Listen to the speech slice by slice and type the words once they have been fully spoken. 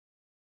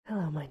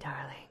Hello, my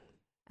darling,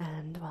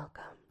 and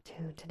welcome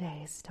to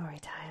today's story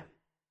time.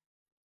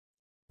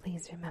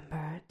 Please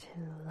remember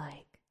to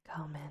like,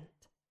 comment,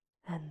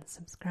 and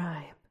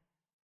subscribe.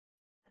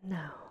 And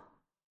now,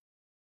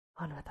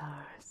 on with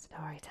our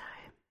story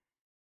time.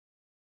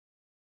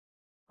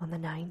 On the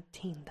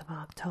 19th of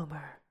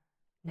October,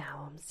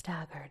 Nahum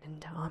staggered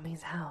into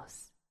Ami's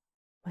house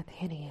with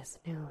hideous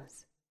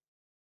news.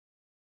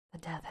 The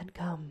death had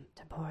come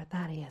to poor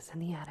Thaddeus in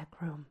the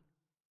attic room,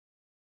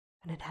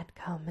 and it had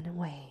come in a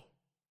way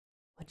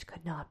which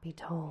could not be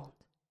told.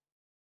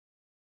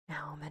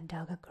 Nahum had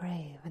dug a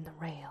grave in the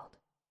railed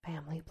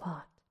family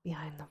plot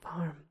behind the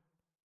farm,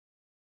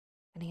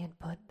 and he had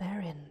put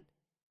therein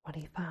what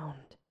he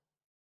found.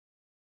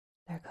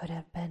 There could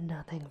have been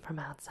nothing from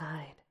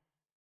outside,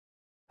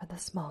 for the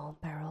small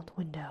barreled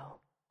window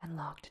and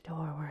locked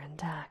door were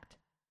intact,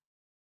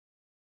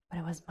 but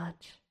it was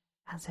much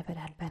as if it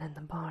had been in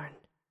the barn.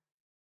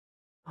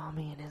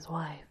 Ami and his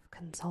wife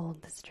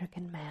consoled the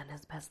stricken man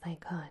as best they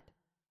could,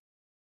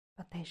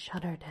 but they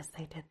shuddered as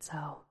they did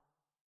so.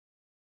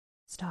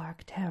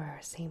 Stark terror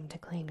seemed to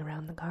cling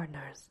around the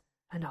gardeners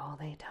and all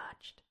they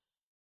touched,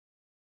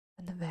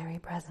 and the very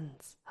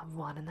presence of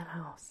one in the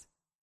house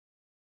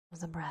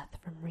was a breath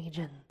from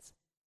regions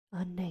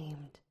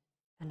unnamed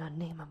and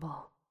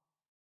unnameable.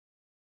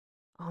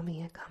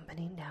 Ami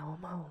accompanied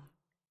Nahum home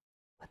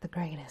with the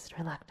greatest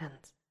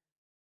reluctance,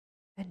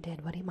 and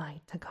did what he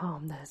might to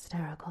calm the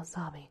hysterical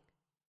sobbing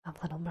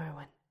of little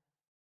Merwin.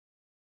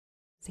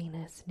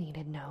 Zenas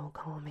needed no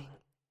calming.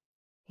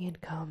 He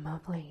had come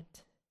of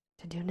late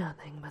to do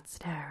nothing but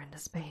stare into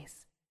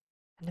space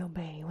and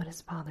obey what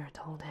his father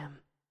told him.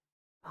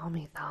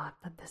 Ami thought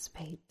that this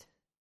fate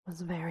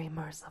was very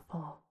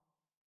merciful.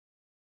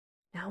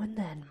 Now and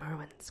then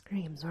Merwin's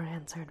screams were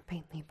answered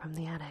faintly from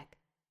the attic,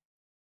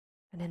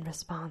 and in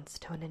response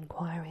to an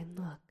inquiring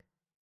look,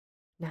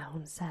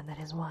 Nahum said that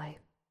his wife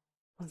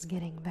was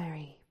getting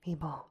very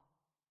feeble.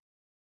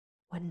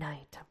 When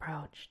night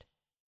approached,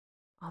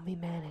 Ami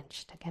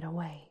managed to get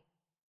away,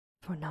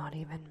 for not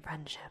even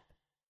friendship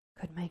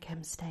could make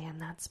him stay in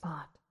that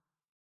spot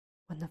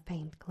when the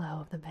faint glow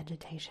of the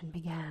vegetation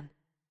began,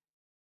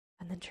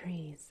 and the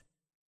trees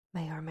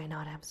may or may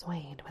not have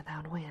swayed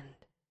without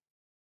wind.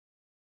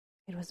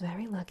 It was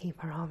very lucky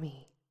for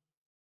Ami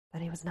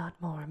that he was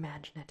not more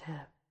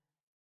imaginative.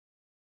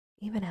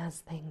 Even as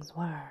things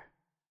were,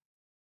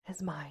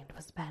 his mind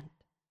was bent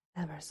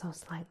ever so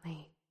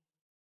slightly,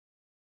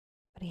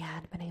 but he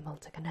had been able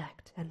to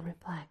connect and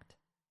reflect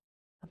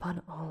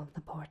upon all of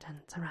the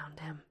portents around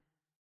him,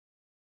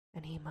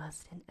 and he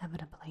must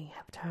inevitably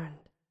have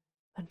turned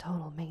a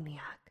total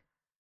maniac.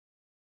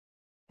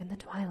 In the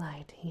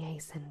twilight he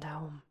hastened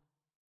home,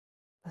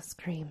 the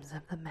screams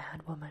of the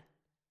mad woman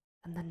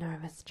and the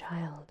nervous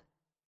child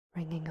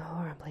ringing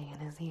horribly in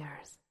his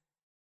ears.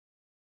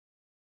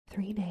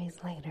 3 days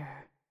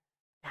later,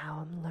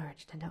 Nahum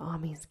lurched into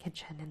Ami's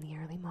kitchen in the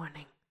early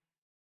morning,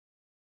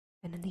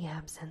 and in the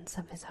absence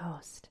of his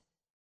host,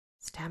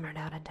 stammered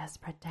out a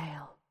desperate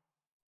tale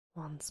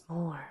once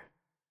more,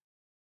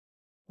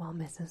 while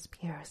Mrs.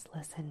 Pierce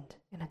listened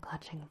in a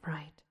clutching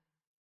fright.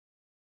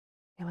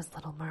 It was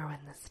little Merwin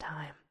this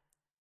time.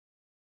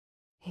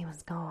 He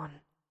was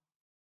gone.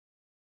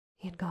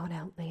 He had gone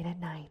out late at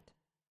night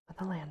with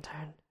a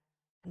lantern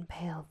and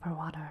pail for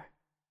water,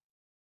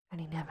 and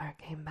he never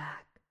came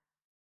back.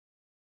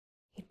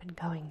 He'd been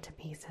going to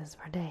pieces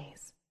for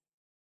days,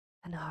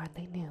 and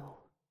hardly knew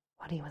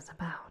what he was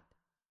about.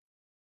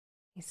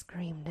 He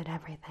screamed at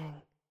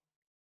everything.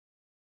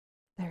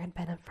 There had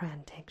been a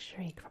frantic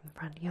shriek from the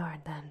front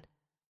yard then,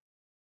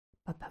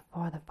 but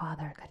before the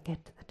father could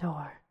get to the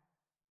door,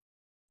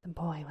 the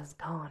boy was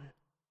gone.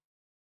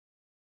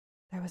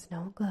 There was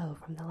no glow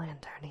from the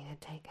lantern he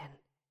had taken,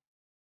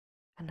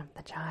 and of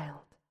the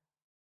child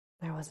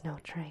there was no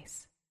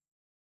trace.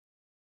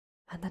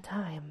 At the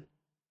time,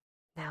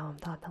 Nahum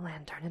thought the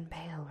lantern and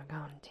pail were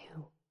gone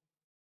too,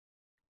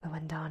 but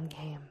when dawn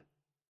came,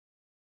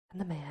 and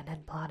the man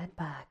had plodded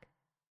back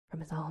from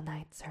his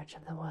all-night search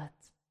of the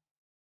woods,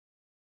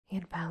 he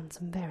had found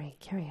some very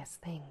curious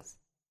things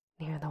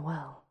near the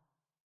well.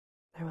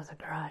 There was a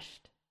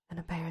crushed and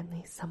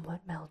apparently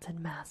somewhat melted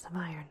mass of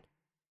iron,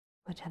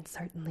 which had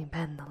certainly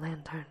been the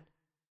lantern,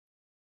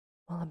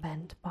 while a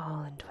bent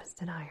ball and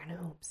twisted iron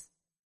hoops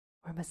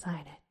were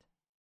beside it,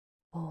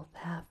 both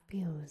half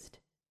fused.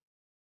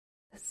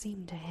 This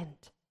seemed to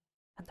hint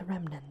at the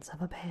remnants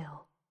of a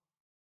pail,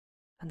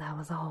 and that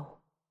was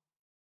all.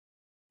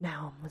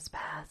 Nahum was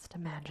past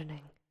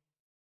imagining.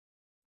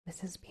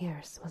 Mrs.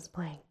 Pierce was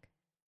blank,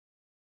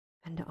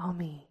 and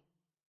Ami,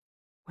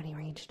 when he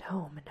reached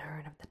home and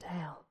heard of the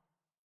tale,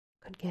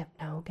 could give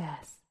no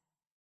guess.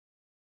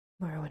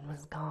 Merwin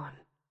was gone,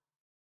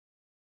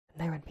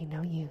 and there would be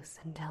no use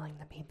in telling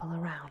the people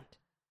around,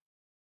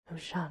 who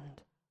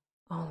shunned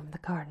all of the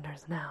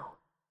gardeners now.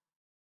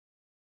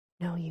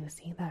 No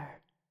use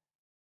either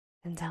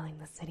in telling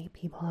the city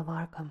people of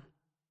Arkham,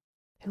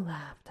 who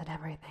laughed at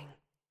everything.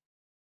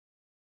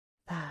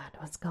 Thad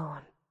was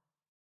gone,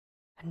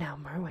 and now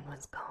Merwin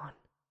was gone.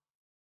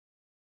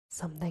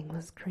 Something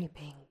was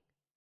creeping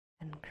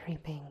and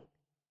creeping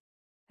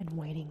and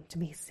waiting to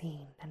be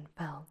seen and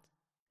felt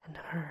and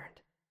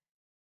heard.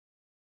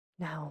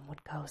 Nahum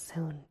would go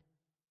soon,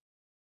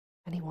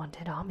 and he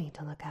wanted Ami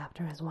to look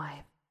after his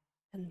wife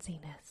and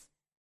Zenas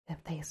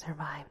if they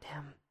survived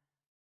him.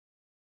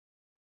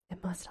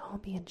 It must all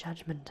be a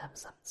judgment of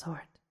some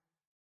sort,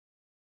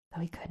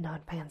 though he could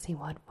not fancy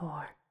what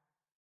for,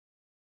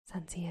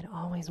 since he had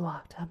always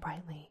walked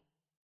uprightly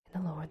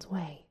in the Lord's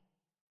way,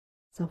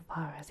 so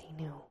far as he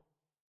knew.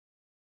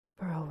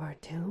 For over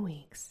 2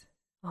 weeks,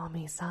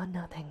 Ami saw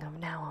nothing of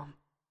Nahum,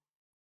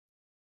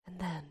 and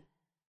then,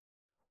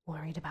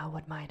 worried about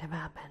what might have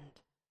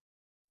happened,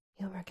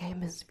 he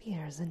overcame his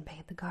fears and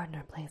paid the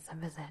gardener place a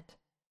visit.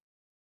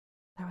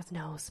 There was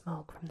no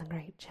smoke from the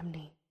great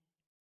chimney,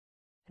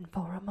 and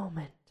for a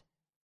moment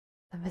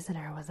the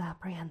visitor was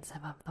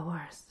apprehensive of the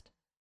worst.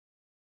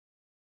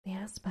 The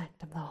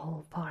aspect of the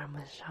whole farm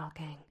was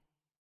shocking.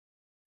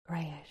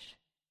 Grayish,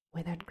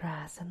 withered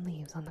grass and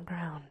leaves on the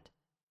ground,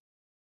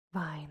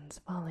 vines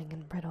falling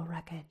in brittle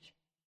wreckage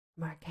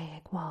from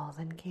archaic walls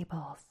and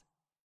gables,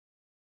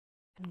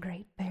 and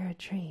great bare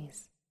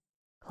trees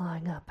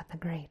clawing up at the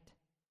great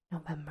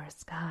November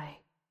sky.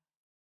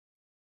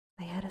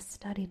 They had a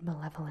studied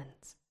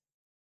malevolence,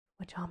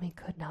 which Ami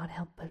could not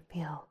help but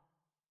feel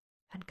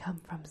had come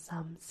from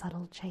some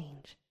subtle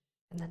change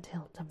in the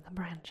tilt of the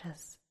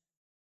branches.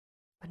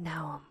 But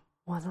Nahum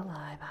was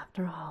alive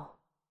after all.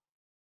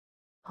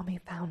 Ami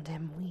found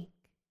him weak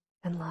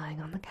and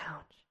lying on the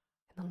couch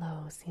in the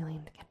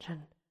low-ceilinged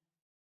kitchen,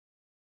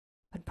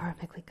 but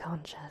perfectly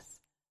conscious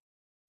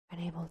and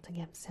able to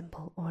give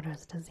simple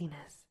orders to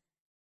Zenas.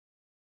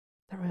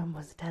 The room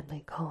was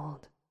deadly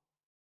cold,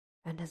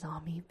 and as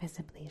Ami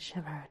visibly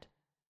shivered,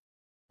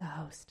 the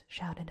host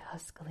shouted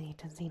huskily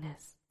to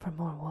Zenas for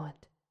more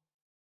wood.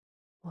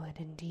 Wood,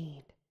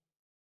 indeed,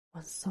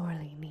 was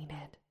sorely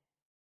needed,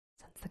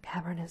 since the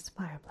cavernous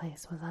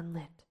fireplace was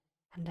unlit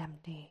and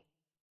empty.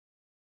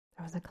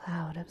 There was a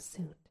cloud of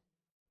soot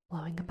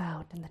blowing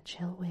about in the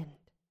chill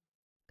wind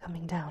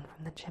coming down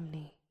from the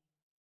chimney.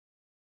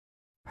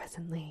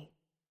 Presently,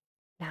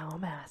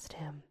 Nahum asked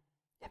him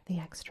if the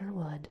extra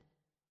wood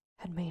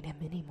had made him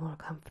any more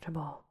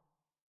comfortable,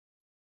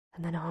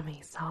 and then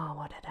Ami saw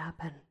what had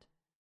happened.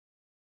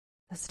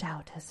 The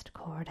stoutest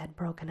cord had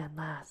broken at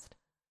last,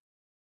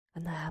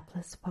 and the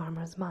hapless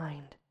farmer's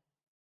mind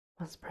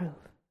was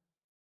proof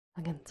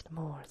against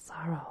more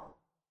sorrow.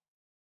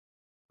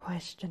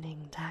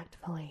 Questioning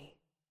tactfully,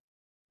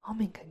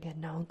 Ami could get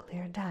no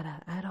clear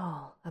data at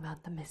all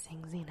about the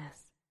missing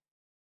Zenas.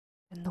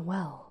 In the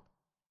well,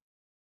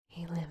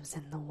 he lives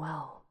in the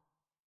well,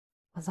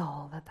 was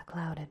all that the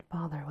clouded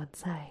father would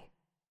say.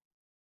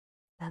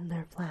 Then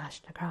there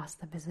flashed across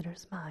the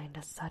visitor's mind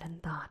a sudden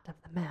thought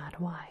of the mad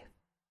wife,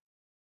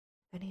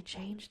 and he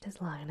changed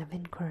his line of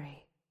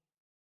inquiry.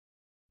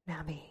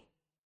 "Nabby,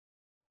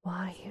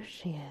 why, here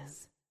she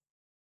is,"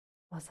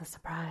 was the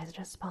surprised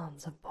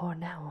response of poor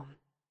Nahum.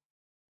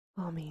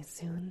 Ami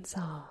soon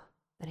saw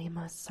that he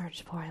must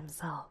search for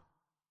himself.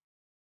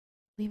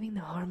 Leaving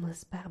the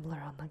harmless babbler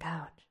on the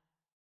couch,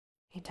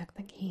 he took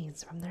the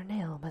keys from their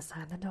nail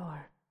beside the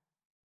door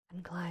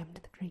and climbed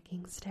the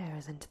creaking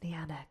stairs into the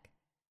attic.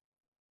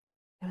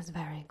 It was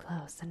very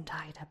close and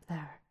tight up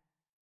there,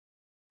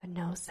 and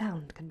no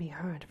sound could be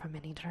heard from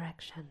any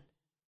direction.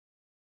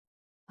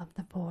 Of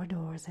the 4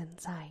 doors in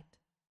sight,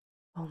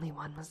 only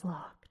one was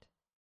locked,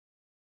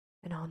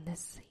 and on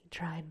this he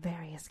tried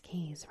various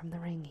keys from the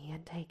ring he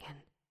had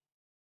taken.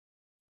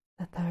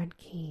 The 3rd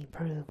key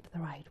proved the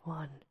right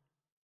one,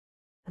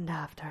 and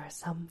after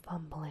some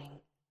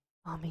fumbling,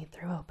 Ami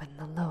threw open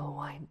the low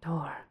white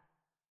door.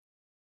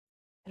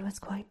 It was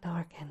quite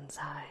dark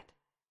inside,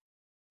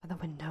 for the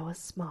window was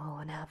small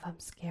and half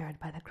obscured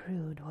by the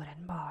crude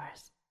wooden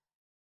bars.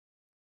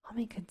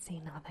 Ami could see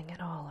nothing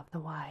at all of the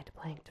wide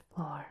planked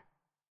floor.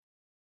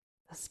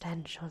 The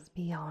stench was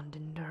beyond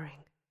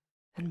enduring,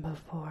 and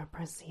before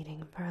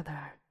proceeding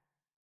further,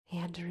 he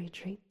had to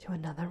retreat to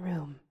another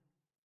room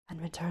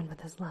and return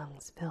with his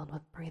lungs filled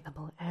with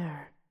breathable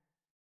air.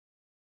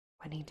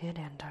 When he did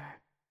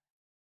enter,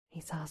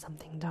 he saw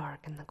something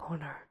dark in the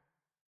corner,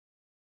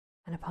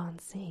 and upon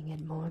seeing it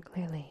more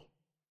clearly,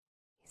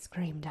 he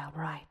screamed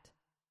outright.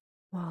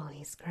 While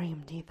he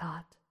screamed, he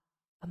thought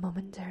a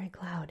momentary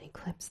cloud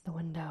eclipsed the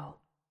window,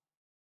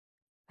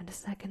 and a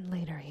second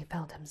later he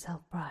felt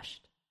himself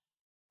brushed,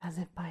 as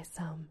if by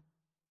some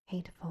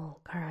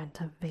hateful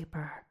current of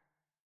vapor.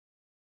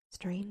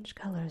 Strange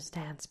colors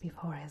danced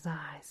before his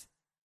eyes,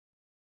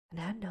 and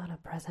had not a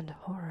present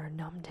horror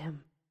numbed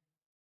him,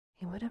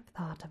 he would have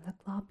thought of the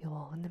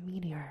globule in the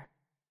meteor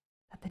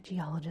that the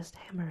geologist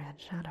Hammer had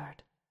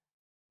shattered,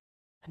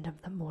 and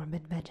of the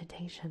morbid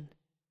vegetation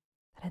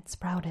that had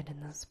sprouted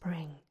in the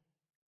spring.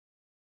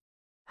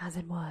 As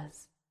it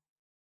was,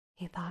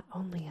 he thought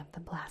only of the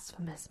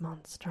blasphemous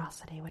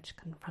monstrosity which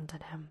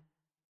confronted him,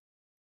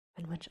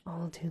 and which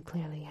all too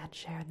clearly had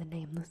shared the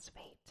nameless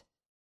fate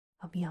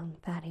of young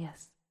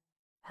Thaddeus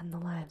and the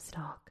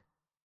livestock.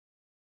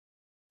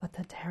 But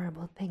the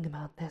terrible thing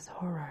about this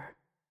horror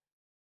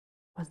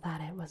was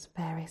that it was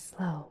very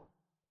slow,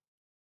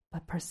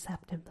 but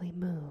perceptibly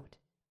moved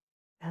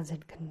as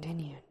it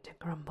continued to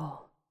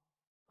grumble.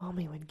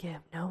 Omi would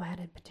give no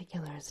added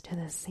particulars to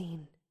this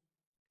scene,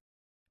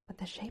 but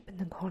the shape in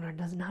the corner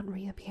does not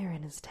reappear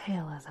in his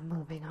tale as a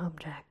moving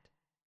object.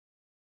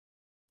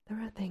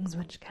 There are things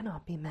which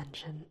cannot be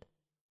mentioned,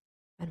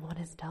 and what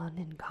is done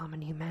in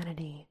common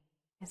humanity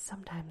is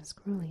sometimes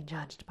cruelly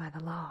judged by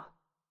the law.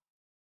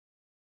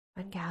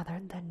 I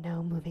gathered that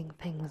no moving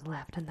thing was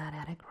left in that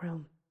attic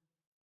room,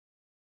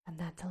 and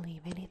that to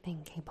leave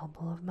anything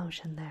capable of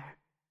motion there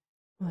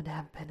would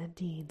have been a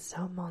deed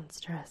so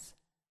monstrous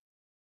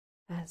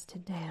as to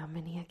damn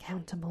any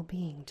accountable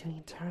being to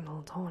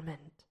eternal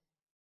torment.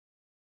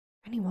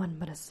 Anyone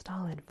but a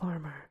stolid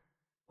farmer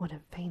would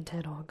have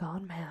fainted or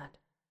gone mad.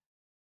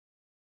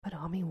 But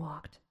Omi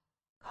walked,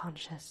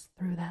 conscious,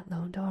 through that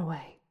low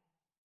doorway,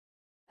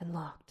 and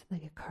locked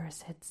the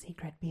accursed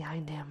secret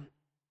behind him.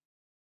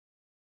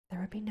 There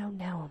would be no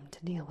Naum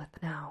to deal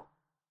with now.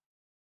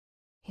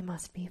 He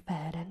must be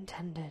fed and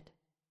tended,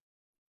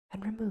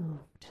 and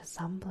removed to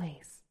some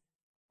place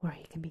where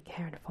he could be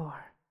cared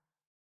for.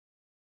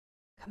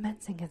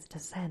 Commencing his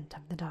descent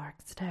of the dark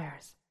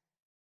stairs,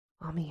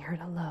 Omi heard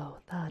a low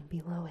thud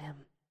below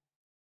him.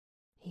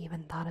 He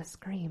even thought a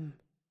scream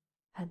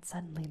had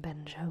suddenly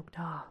been choked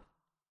off.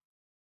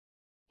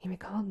 He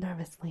recalled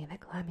nervously the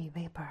clammy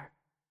vapor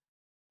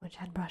which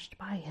had brushed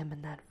by him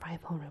in that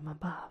frightful room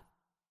above.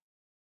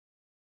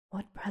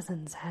 What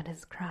presence had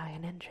his cry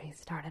and entry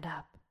started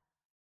up?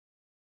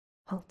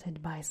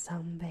 Halted by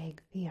some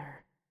vague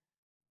fear,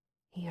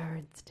 he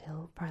heard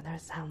still further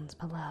sounds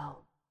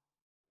below.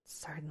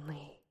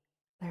 Certainly,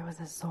 there was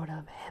a sort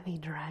of heavy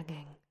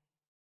dragging,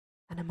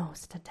 and a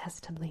most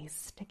detestably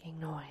sticking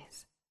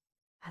noise,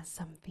 as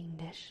some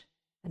fiendish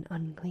and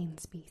unclean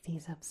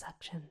species of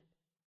suction,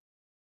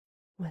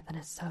 with an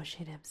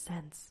associative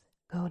sense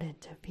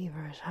goaded to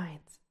feverish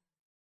heights.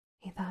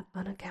 He thought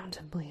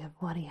unaccountably of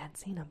what he had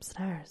seen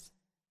upstairs.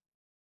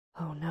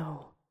 Oh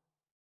no!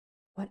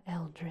 What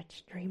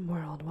eldritch dream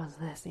world was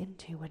this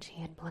into which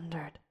he had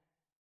blundered?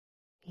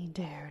 He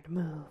dared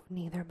move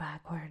neither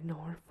backward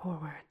nor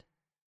forward,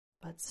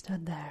 but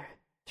stood there,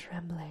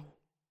 trembling,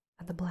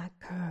 at the black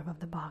curve of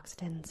the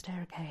boxed-in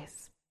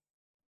staircase.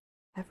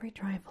 Every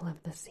trifle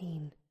of the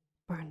scene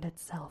burned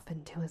itself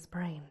into his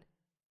brain.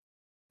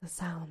 The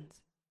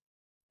sounds,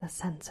 the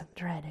sense of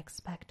dread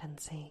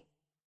expectancy,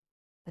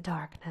 the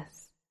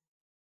darkness,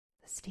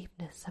 the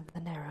steepness of the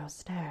narrow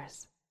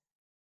stairs,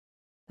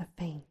 the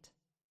faint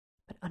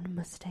but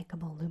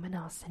unmistakable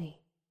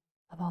luminosity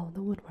of all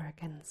the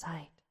woodwork in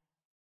sight,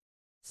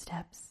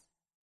 steps,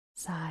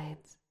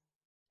 sides,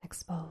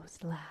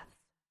 exposed laths,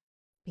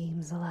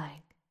 beams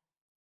alike.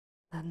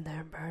 Then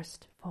there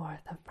burst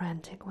forth a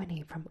frantic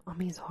whinny from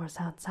Omi's horse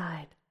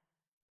outside,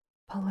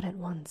 followed at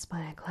once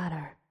by a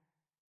clatter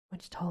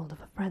which told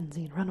of a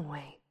frenzied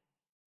runaway.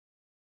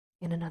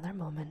 In another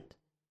moment,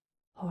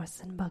 horse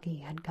and buggy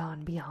had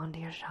gone beyond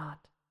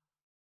earshot,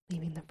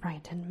 leaving the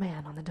frightened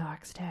man on the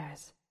dark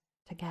stairs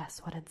to guess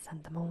what had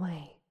sent them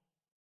away.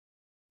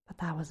 But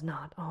that was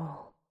not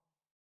all.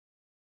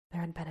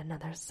 There had been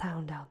another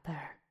sound out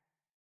there,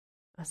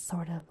 a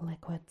sort of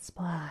liquid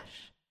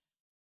splash,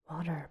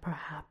 water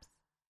perhaps.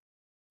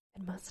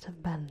 It must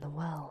have been the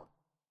well.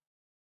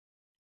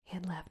 He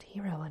had left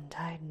Hero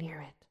untied near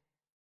it,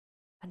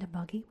 and a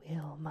buggy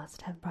wheel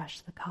must have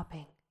brushed the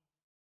coping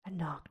and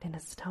knocked in a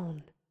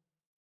stone.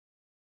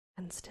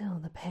 And still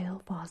the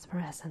pale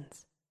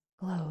phosphorescence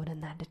glowed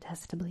in that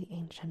detestably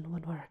ancient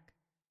woodwork.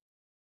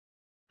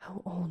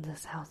 How old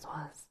this house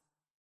was!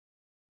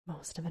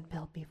 Most of it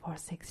built before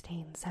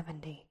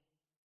 1670,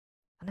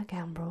 on a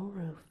gambrel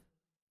roof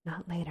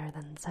not later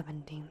than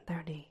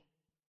 1730.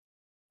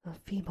 A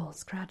feeble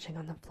scratching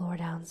on the floor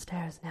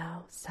downstairs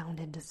now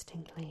sounded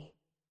distinctly.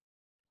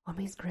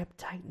 Omi's grip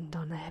tightened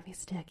on the heavy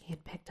stick he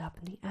had picked up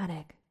in the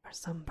attic for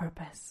some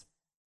purpose.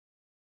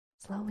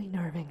 Slowly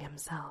nerving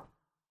himself,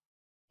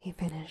 he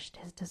finished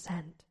his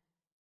descent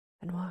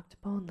and walked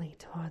boldly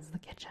towards the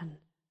kitchen.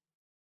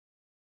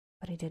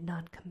 But he did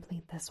not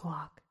complete this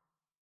walk,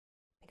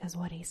 because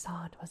what he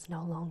sought was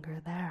no longer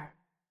there.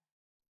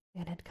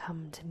 It had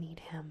come to meet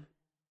him,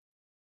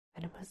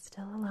 and it was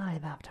still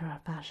alive after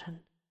a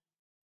fashion.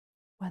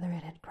 Whether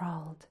it had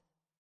crawled,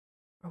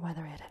 or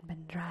whether it had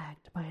been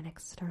dragged by an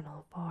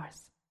external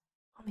force,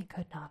 Omi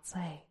could not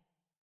say.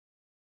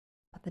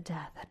 But the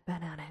death had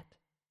been at it.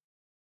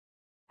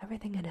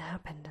 Everything had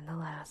happened in the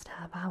last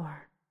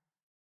half-hour,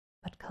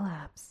 but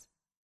collapse,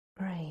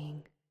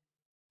 graying,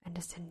 and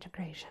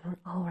disintegration were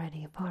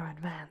already far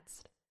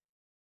advanced.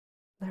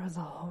 There was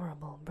a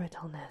horrible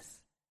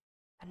brittleness,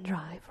 and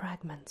dry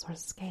fragments were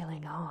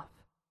scaling off.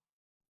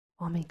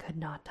 Omi could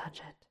not touch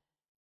it,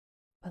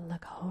 but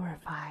look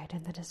horrified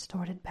in the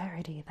distorted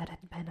parody that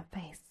had been a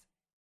face.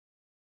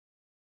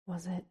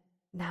 Was it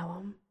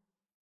Naum?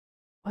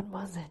 What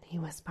was it? He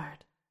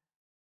whispered,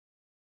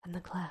 and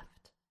the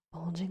cleft,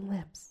 bulging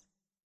lips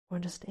were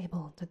just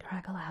able to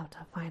crackle out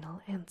a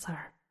final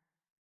answer.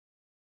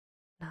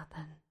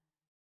 Nothing.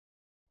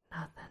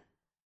 Nothing.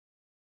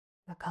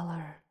 The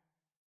color,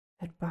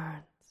 it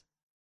burns.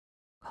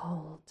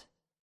 cold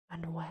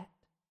and wet,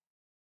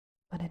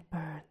 but it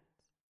burns.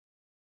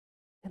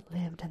 It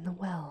lived in the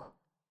well.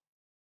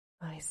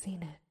 I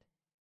seen it,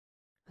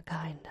 a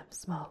kind of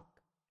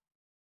smoke,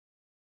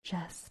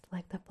 just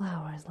like the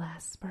flowers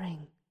last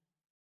spring.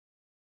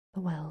 The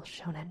well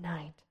shone at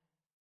night.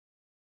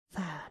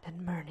 Thad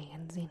and Murney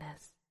and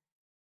Zenas,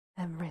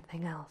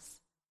 everything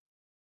else,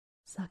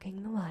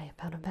 sucking the life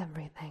out of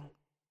everything.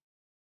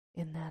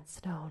 In that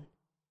stone.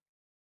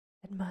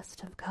 It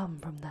must have come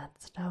from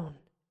that stone.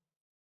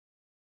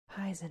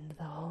 Poisoned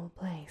the whole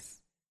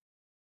place.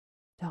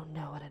 Don't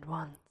know what it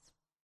wants.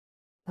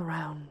 The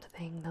round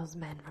thing those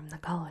men from the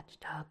college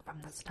dug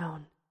from the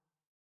stone.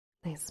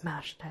 They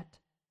smashed it.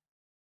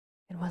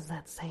 It was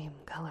that same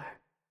color.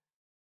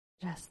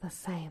 Just the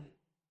same.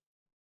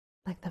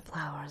 Like the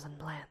flowers and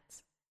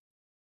plants.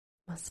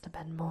 Must have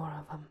been more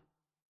of 'em.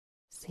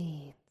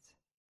 Seeds.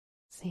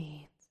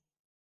 Seeds.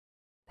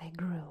 They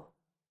grew.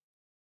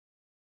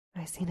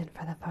 I seen it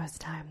for the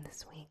first time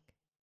this week.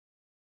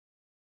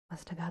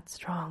 Must have got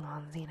strong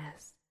on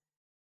Zenas.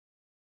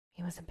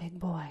 He was a big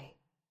boy,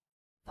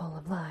 full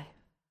of life.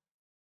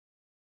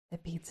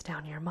 It beats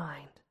down your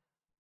mind,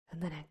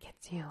 and then it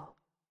gets you.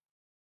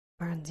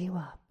 Burns you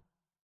up.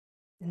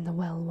 In the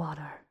well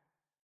water.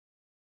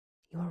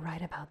 You were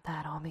right about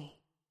that, Omi.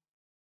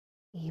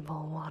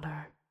 Evil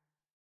water.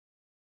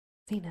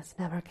 Zenas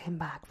never came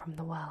back from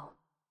the well.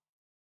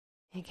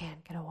 He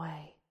can't get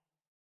away.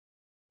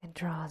 It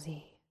draws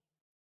ye.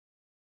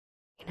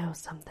 You know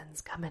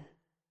something's comin',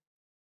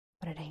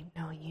 but it ain't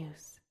no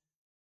use.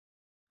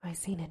 I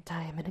seen it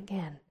time and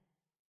again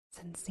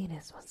since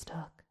Zenas was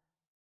took.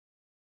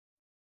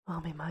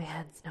 Mommy, my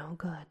head's no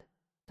good.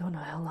 Don't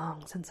know how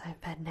long since I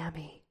fed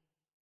Nabby.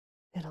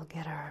 It'll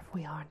get her if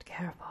we aren't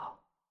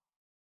careful.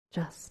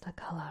 Just a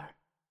color.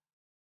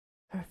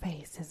 Her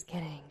face is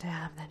getting to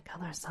have that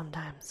color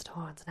sometimes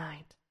towards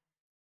night.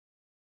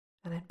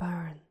 And it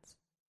burns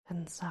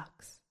and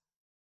sucks.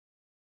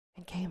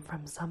 It came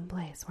from some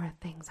place where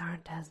things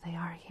aren't as they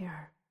are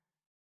here.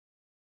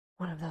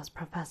 One of those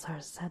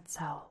professors said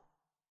so.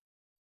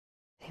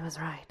 He was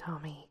right,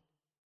 Omi.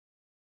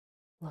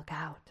 Look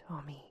out,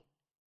 Omi.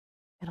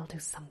 It'll do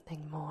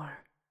something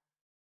more.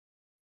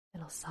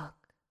 It'll suck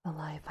the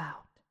life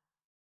out.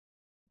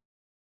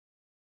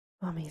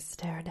 Omi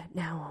stared at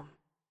Naum,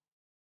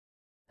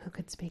 who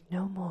could speak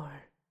no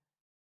more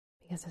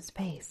because his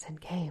face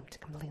had caved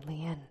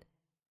completely in.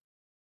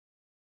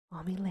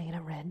 Omi laid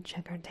a red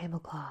checkered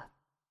tablecloth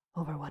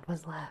over what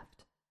was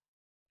left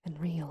and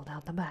reeled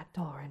out the back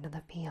door into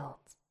the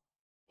fields.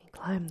 He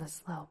climbed the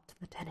slope to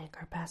the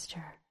 10-acre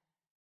pasture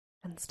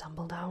and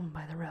stumbled home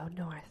by the road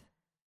north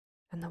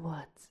and the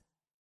woods.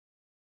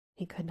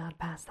 He could not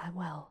pass that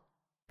well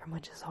from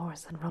which his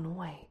horse had run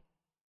away.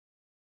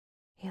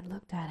 He had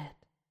looked at it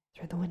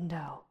through the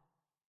window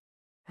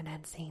and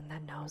had seen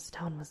that no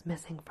stone was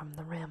missing from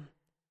the rim.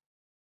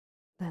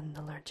 Then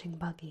the lurching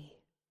buggy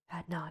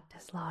had not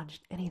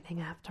dislodged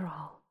anything after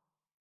all.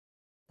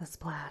 The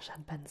splash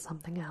had been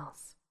something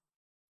else,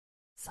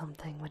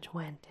 something which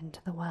went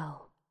into the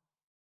well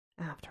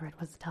after it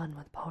was done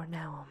with poor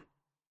Naum.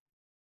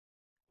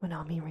 When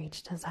Omi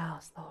reached his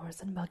house, the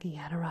horse and buggy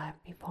had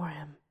arrived before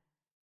him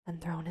and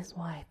thrown his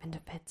wife into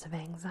fits of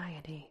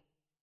anxiety.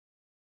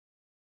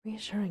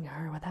 Reassuring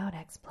her without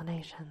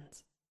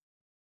explanations,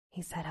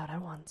 he set out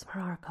at once for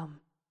Arkham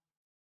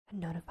and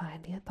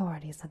notified the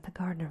authorities that the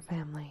Gardner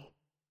family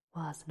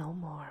was no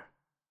more.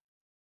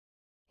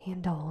 He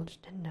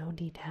indulged in no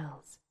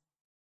details,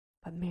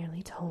 but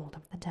merely told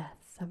of the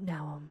deaths of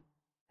Naum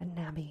and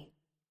Nabby,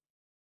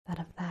 that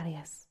of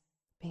Thaddeus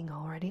being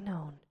already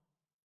known,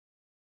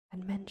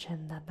 and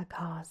mentioned that the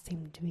cause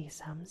seemed to be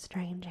some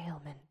strange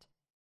ailment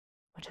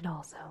which had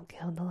also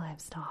killed the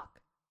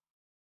livestock.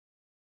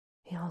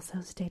 He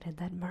also stated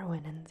that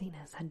Merwin and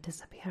Zenas had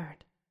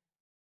disappeared.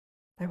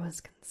 There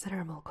was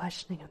considerable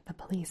questioning at the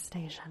police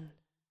station,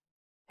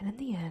 and in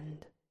the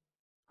end,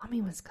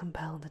 Omi was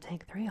compelled to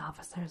take 3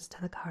 officers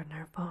to the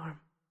Gardner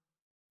farm,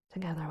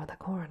 together with a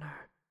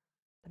coroner,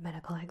 the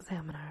medical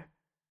examiner,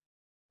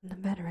 and the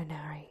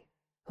veterinary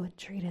who had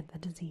treated the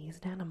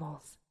diseased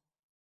animals.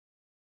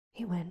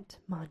 He went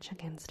much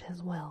against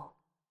his will,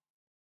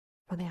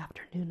 for the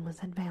afternoon was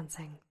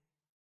advancing,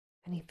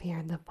 and he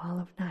feared the fall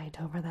of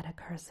night over that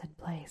accursed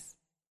place.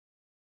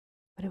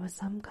 But it was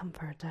some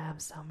comfort to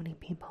have so many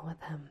people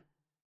with him.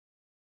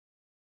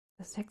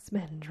 The 6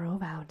 men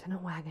drove out in a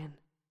wagon,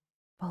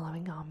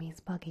 following Omi's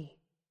buggy,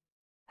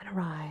 and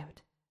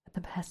arrived at the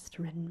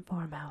pest-ridden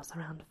farmhouse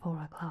around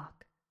 4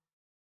 o'clock.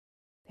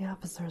 The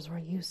officers were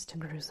used to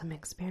gruesome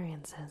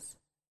experiences,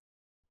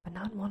 but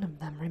not one of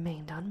them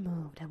remained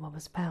unmoved at what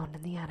was found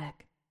in the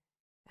attic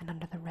and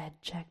under the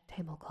red checked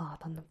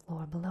tablecloth on the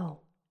floor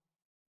below.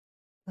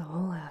 The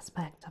whole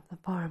aspect of the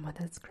farm with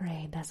its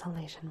gray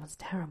desolation was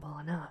terrible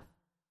enough,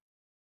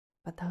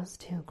 but those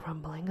 2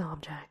 crumbling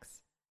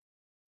objects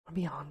were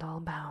beyond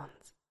all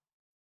bounds.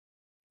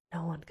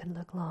 No one could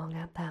look long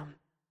at them,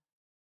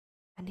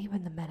 and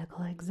even the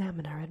medical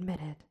examiner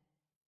admitted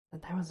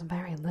that there was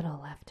very little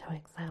left to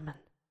examine.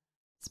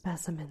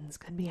 Specimens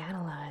could be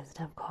analyzed,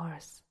 of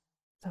course,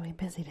 so he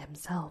busied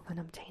himself in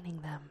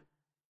obtaining them.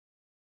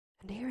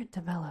 And here it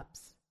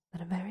develops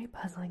that a very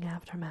puzzling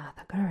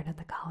aftermath occurred at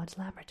the college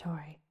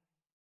laboratory,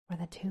 where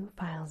the 2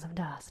 phials of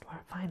dust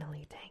were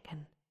finally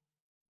taken.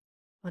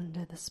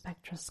 Under the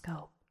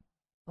spectroscope,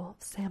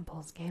 both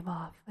samples gave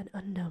off an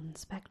unknown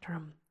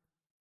spectrum.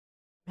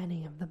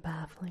 Many of the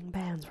baffling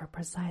bands were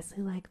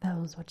precisely like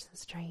those which the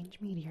strange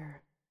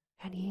meteor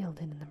had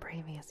yielded in the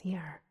previous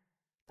year.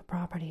 The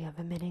property of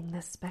emitting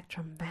this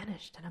spectrum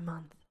vanished in a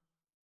month.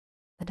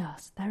 The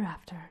dust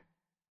thereafter,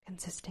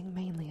 consisting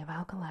mainly of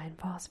alkaline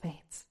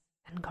phosphates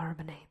and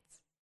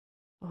carbonates.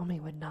 Omi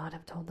would not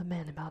have told the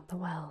men about the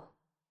well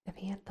if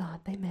he had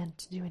thought they meant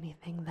to do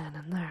anything then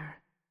and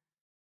there.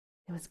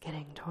 It was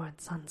getting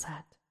toward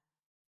sunset,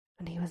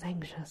 and he was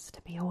anxious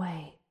to be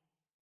away,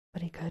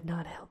 but he could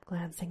not help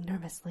glancing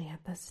nervously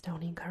at the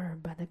stony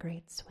curb by the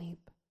great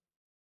sweep.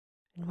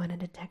 And when a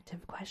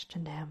detective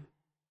questioned him,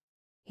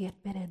 he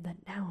admitted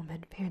that Naum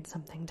had feared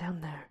something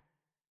down there,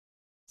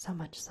 so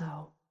much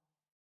so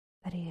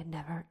that he had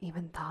never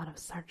even thought of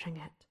searching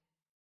it.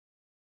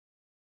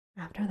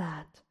 After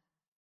that,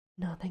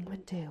 nothing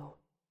would do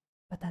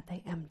but that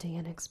they empty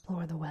and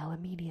explore the well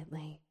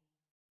immediately.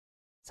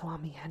 So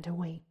Ami had to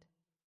wait,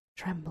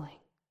 trembling,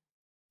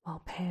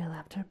 while pail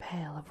after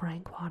pail of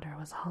rank water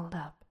was hauled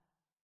up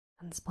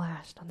and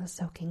splashed on the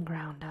soaking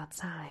ground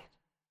outside.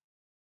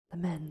 The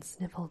men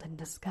sniffled in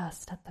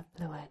disgust at the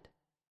fluid,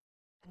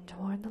 and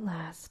toward the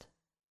last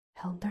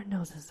held their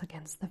noses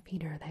against the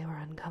feeder they were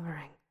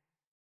uncovering.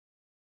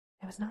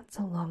 It was not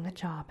so long a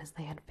job as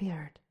they had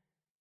feared,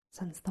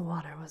 since the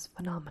water was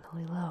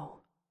phenomenally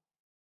low.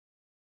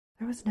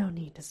 There was no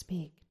need to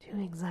speak too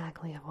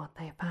exactly of what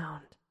they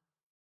found.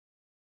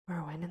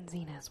 Merwin and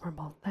Zenas were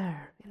both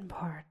there, in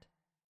part,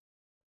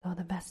 though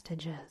the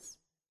vestiges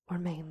were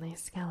mainly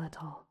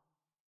skeletal.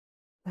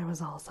 There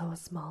was also a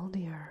small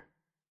deer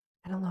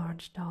and a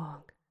large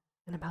dog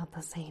in about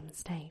the same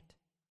state,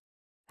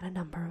 and a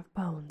number of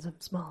bones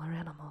of smaller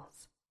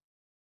animals.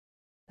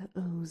 The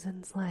ooze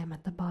and slime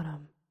at the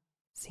bottom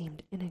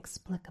seemed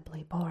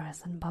inexplicably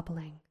porous and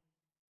bubbling,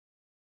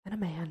 and a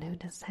man who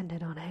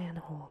descended on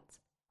handholds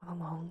of a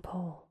long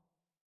pole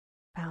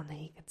found that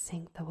he could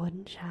sink the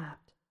wooden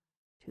shaft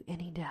to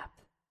any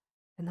depth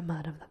in the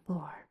mud of the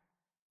floor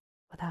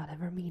without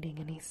ever meeting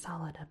any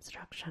solid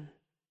obstruction.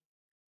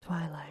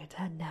 Twilight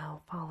had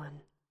now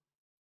fallen,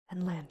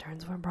 and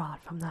lanterns were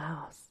brought from the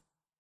house.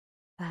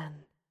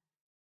 Then,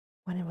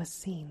 when it was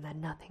seen that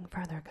nothing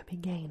further could be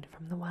gained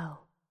from the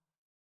well,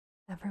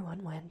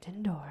 everyone went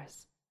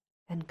indoors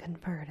and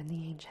conferred in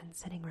the ancient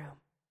sitting room.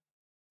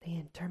 The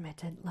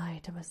intermittent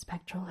light of a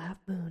spectral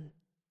half-moon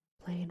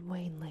played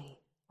wanly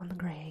on the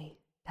gray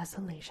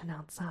desolation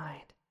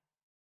outside.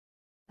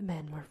 The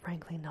men were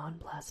frankly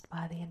nonplussed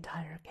by the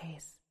entire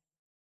case,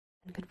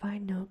 and could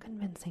find no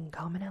convincing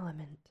common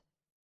element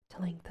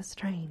to link the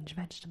strange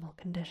vegetable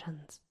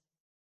conditions,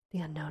 the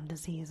unknown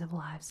disease of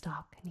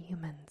livestock and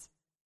humans,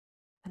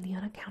 and the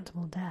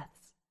unaccountable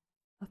deaths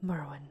of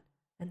Merwin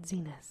and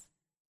Zenas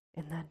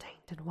in that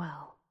tainted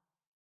well.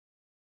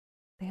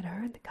 They had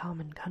heard the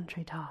common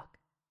country talk,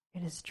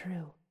 it is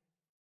true,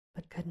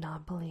 but could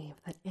not believe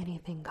that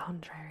anything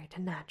contrary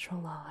to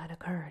natural law had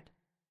occurred.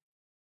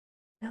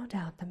 No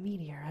doubt the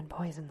meteor had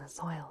poisoned the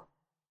soil,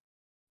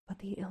 but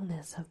the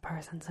illness of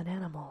persons and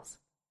animals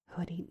who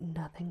had eaten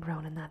nothing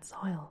grown in that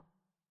soil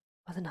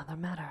was another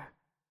matter.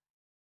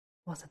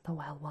 Was it the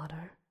well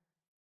water?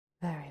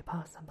 Very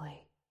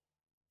possibly.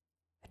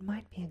 It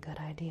might be a good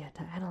idea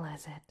to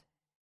analyze it,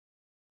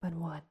 but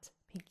what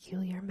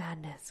peculiar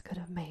madness could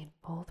have made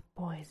both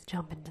boys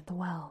jump into the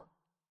well?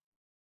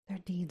 Their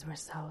deeds were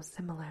so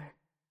similar,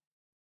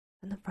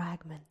 and the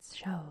fragments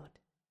showed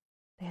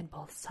they had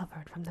both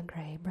suffered from the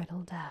gray,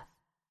 brittle death.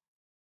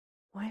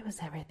 Why was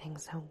everything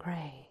so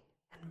gray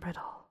and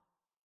brittle?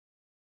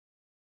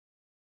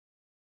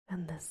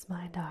 And this,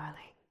 my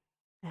darling,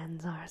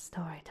 ends our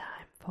story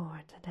time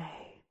for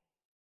today.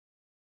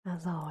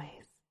 As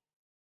always,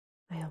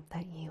 I hope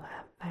that you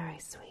have very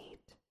sweet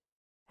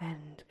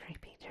and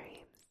creepy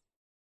dreams.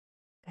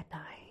 Good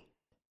night.